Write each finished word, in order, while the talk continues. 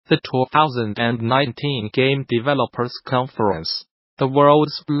the 2019 Game Developers Conference, the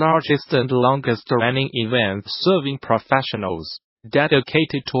world's largest and longest-running event serving professionals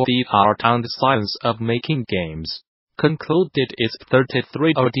dedicated to the art and science of making games, concluded its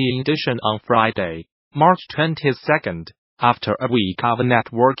 33rd edition on Friday, March 22nd, after a week of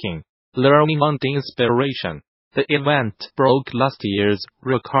networking, learning and inspiration. The event broke last year's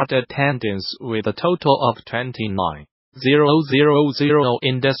record attendance with a total of 29,000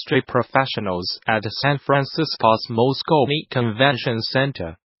 industry professionals at San Francisco's Moscone Convention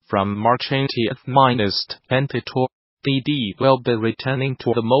Center from March 20th-22. DD will be returning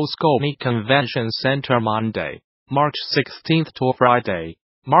to the Moscone Convention Center Monday, March 16th to Friday,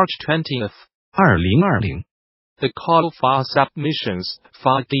 March 20th. 2020 The call for submissions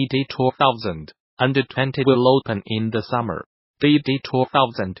for DD 2020 will open in the summer. DD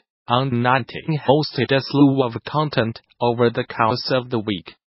 2019 hosted a slew of content over the course of the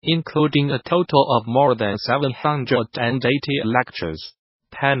week, including a total of more than 780 lectures,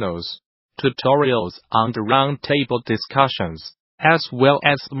 panels, tutorials and roundtable discussions, as well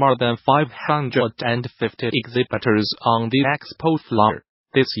as more than 550 exhibitors on the expo floor.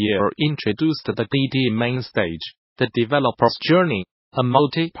 This year introduced the DD main stage, The Developer's Journey, a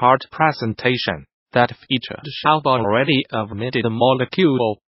multi-part presentation that featured Shovel-Ready of Minted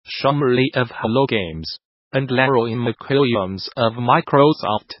Molecule, Summary of Hello Games, and Leroy McWilliams of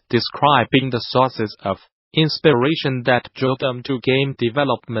Microsoft describing the sources of inspiration that drove them to game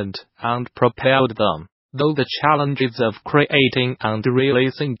development and propelled them, though the challenges of creating and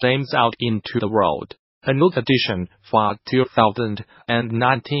releasing games out into the world. A new addition for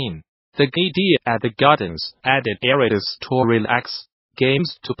 2019. The DD at the Gardens added areas to relax,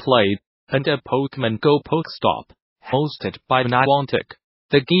 games to play, and a Pokemon Go Pokestop, hosted by Niantic.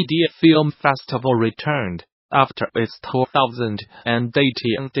 The DD Film Festival returned after its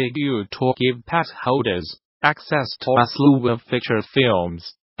 2018 debut to give pass holders access to a slew of feature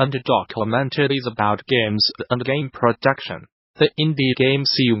films and documentaries about games and game production. The indie game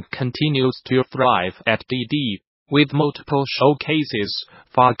scene continues to thrive at DD, with multiple showcases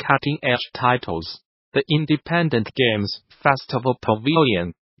for cutting-edge titles. The Independent Games Festival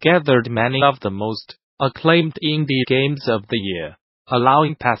Pavilion gathered many of the most acclaimed indie games of the year,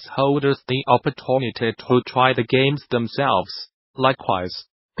 allowing pass holders the opportunity to try the games themselves. Likewise,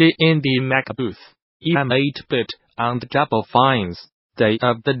 the Indie Mega Booth, EM8-bit, and Double Fine's Day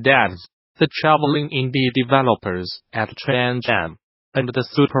of the Dead, the Traveling Indie Developers at Train Jam, and the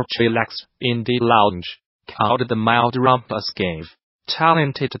Super Chillax Indie Lounge, called the Mild Rumpus gave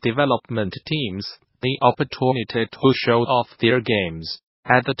talented development teams the opportunity to show off their games.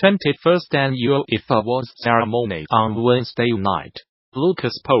 At the 21st Annual IFA Awards ceremony on Wednesday night,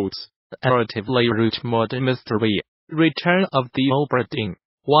 Lucas Pope's narratively rich murder mystery, Return of the Obra Dinn,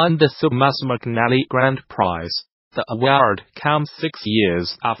 won the Sumas McNally Grand Prize. The award comes 6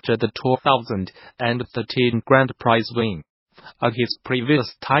 years after the 2013 Grand Prize win of his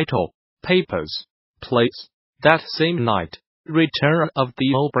previous title, Papers, Plays. That same night, Return of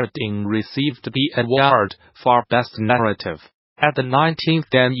the Obra Dinn received the award for Best Narrative at the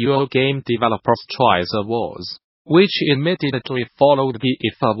 19th Annual Game Developers Choice Awards, which immediately followed the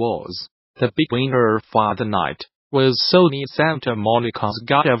IFA Awards. The big winner for the night was Sony Santa Monica's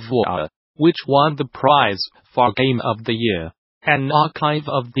God of War, which won the prize for Game of the Year. An archive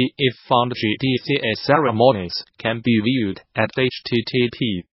of the IFA and GDC ceremonies can be viewed at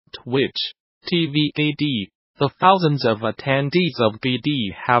http://twitch.tv/DD. The thousands of attendees of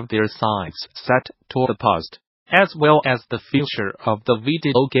DD have their sights set to the past, as well as the future of the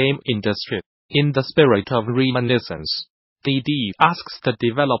video game industry. In the spirit of reminiscence, DD asks the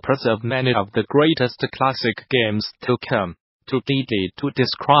developers of many of the greatest classic games to come to DD to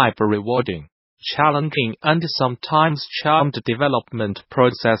describe rewarding, challenging and sometimes charmed development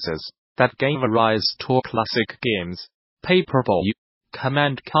processes that gave rise to classic games. Paperboy,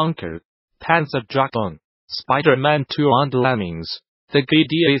 Command & Conquer, Panzer Dragoon, Spider-Man 2 and Lemmings. The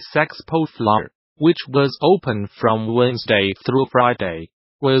DD's Expo floor, which was open from Wednesday through Friday,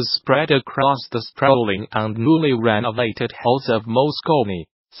 was spread across the sprawling and newly renovated halls of Moscone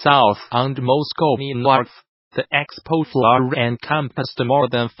South and Moscone North. The expo floor encompassed more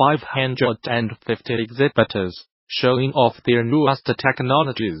than 550 exhibitors, showing off their newest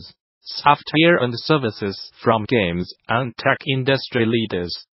technologies, software and services from games and tech industry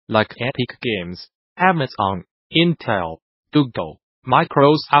leaders like Epic Games, Amazon, Intel, Google,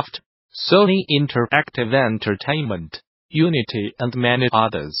 Microsoft, Sony Interactive Entertainment, Unity and many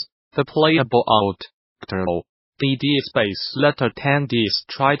others. The playable outdoor DD space let attendees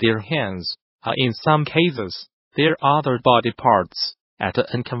try their hands, in some cases, their other body parts, at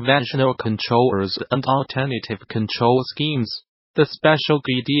unconventional controllers and alternative control schemes. The special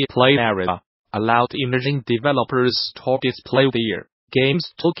GDC Play area allowed emerging developers to display their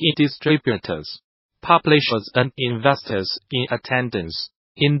games to key distributors, publishers and investors in attendance.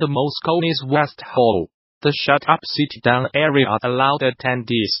 In the Moscow's West Hall, the shut-up sit-down area allowed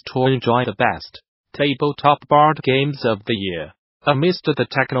attendees to enjoy the best tabletop board games of the year, amidst the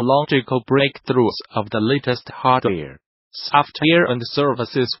technological breakthroughs of the latest hardware. Software and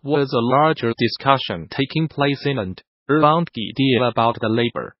services was a larger discussion taking place in and around GDC about the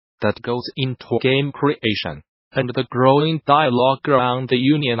labor that goes into game creation, and the growing dialogue around the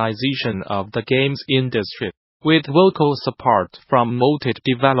unionization of the games industry, with vocal support from noted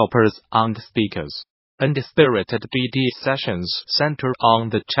developers and speakers. And spirited GDC sessions center on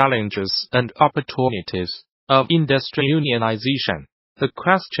the challenges and opportunities of industry unionization. The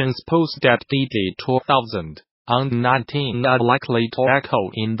questions posed at GDC 2019 are likely to echo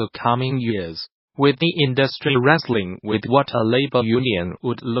in the coming years, with the industry wrestling with what a labor union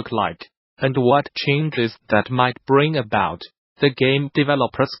would look like, and what changes that might bring about. The Game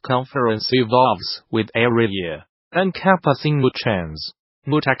Developers Conference evolves with every year, encompassing new trends,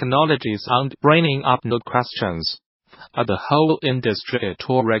 new technologies and bringing up new questions for the whole industry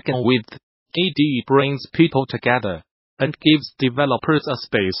to reckon with. GDC brings people together and gives developers a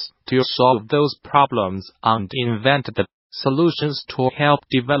space to solve those problems and invent the solutions to help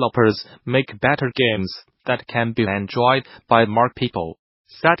developers make better games that can be enjoyed by more people,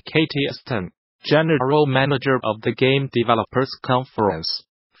 said Katie Aston, General Manager of the Game Developers Conference.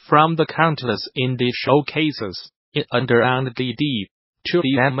 From the countless indie showcases in and around GDC, to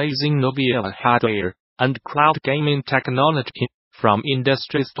the amazing novel hardware and cloud gaming technology from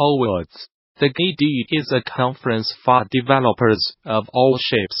industry stalwarts, the GDC is a conference for developers of all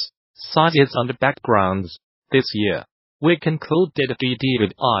shapes, sizes and backgrounds. This year, we concluded GDC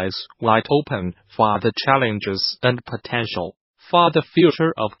with eyes wide open for the challenges and potential for the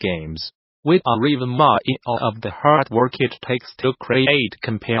future of games. We are even more in awe of the hard work it takes to create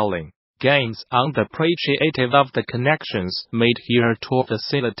compelling games and appreciative of the connections made here to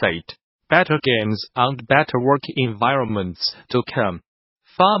facilitate better games and better work environments to come.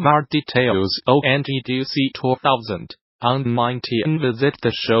 For more details on GDC 2019, visit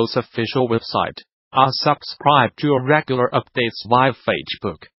the show's official website, or subscribe to regular updates via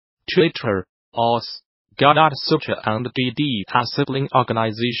Facebook, Twitter, or Gamasutra and GDC are sibling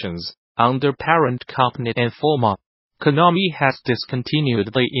organizations under parent company Informa. Konami has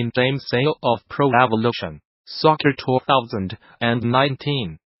discontinued the in-game sale of Pro Evolution Soccer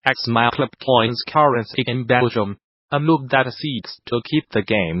 2019 X-My Club Points currency in Belgium, a move that seeks to keep the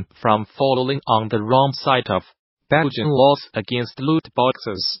game from falling on the wrong side of Belgian laws against loot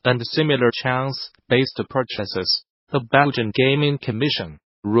boxes and similar chance-based purchases. The Belgian Gaming Commission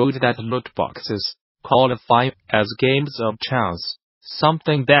ruled that loot boxes qualify as games of chance,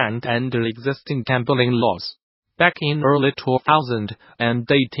 something banned under existing gambling laws. Back in early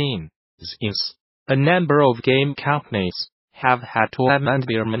 2018, since a number of game companies have had to amend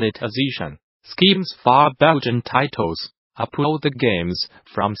their monetization schemes for Belgian titles, or pull the games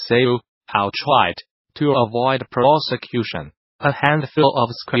from sale outright to avoid prosecution. A handful of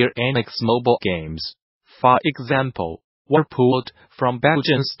Square Enix mobile games, for example, were pulled from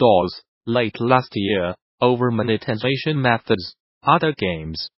Belgian stores late last year over monetization methods. Other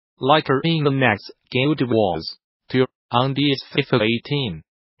games, like Ringnext Guild Wars 2 and FIFA 18,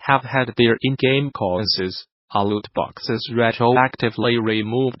 have had their in-game currencies or loot boxes retroactively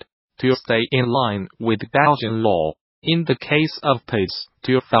removed to stay in line with Belgian law. In the case of PACE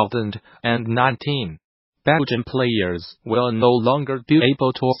 2019, Belgian players will no longer be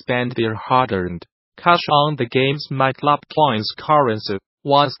able to spend their hard-earned cash on the game's My Club Points currency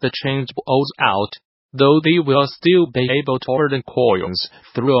once the change rolls out, though they will still be able to earn coins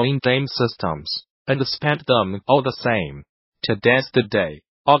through in-game systems and spend them all the same. Today's the day.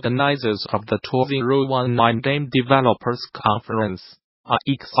 Organizers of the 2019 Game Developers Conference are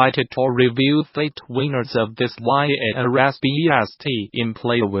excited to reveal 8 winners of this YARSBEST in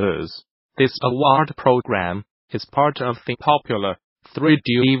Play Awards. This award program is part of the popular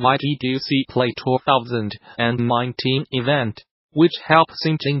 3D GDC Play 2019 event, which helps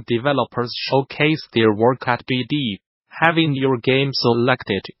indie developers showcase their work at GDC. Having your game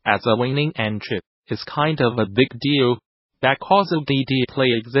selected as a winning entry is kind of a big deal, because GDC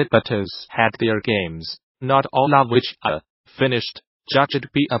Play exhibitors had their games, not all of which are finished, judged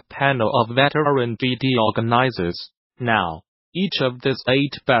by a panel of veteran GDC organizers. Now, each of these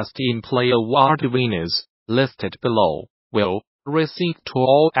 8 Best in Play award winners, listed below, will Receive Tour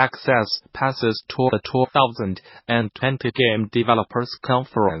All Access passes to the 2020 Game Developers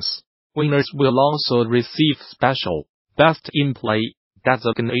Conference. Winners will also receive special Best in Play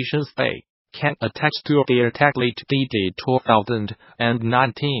designations they can attach to their taglit GD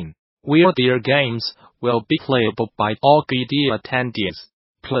 2019, where their games will be playable by all GD attendees.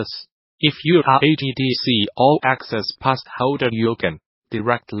 Plus, if you are a GDC All Access Pass holder, you can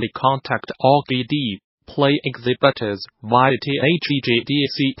directly contact all GD Play exhibitors via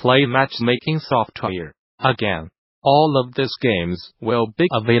GDC Play matchmaking software. Again, all of these games will be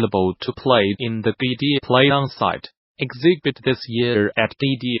available to play in the GD Play on-site exhibit this year at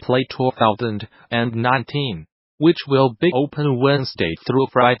GD Play 2019, which will be open Wednesday through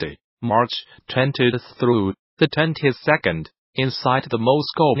Friday, March 20th through the 22nd, inside the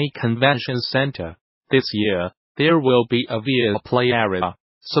Moscone Convention Center. This year, there will be a VR Play area,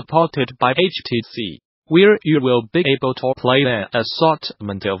 supported by HTC, where you will be able to play an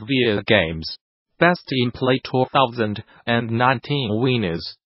assortment of VR games. Best in Play 2019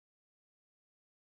 winners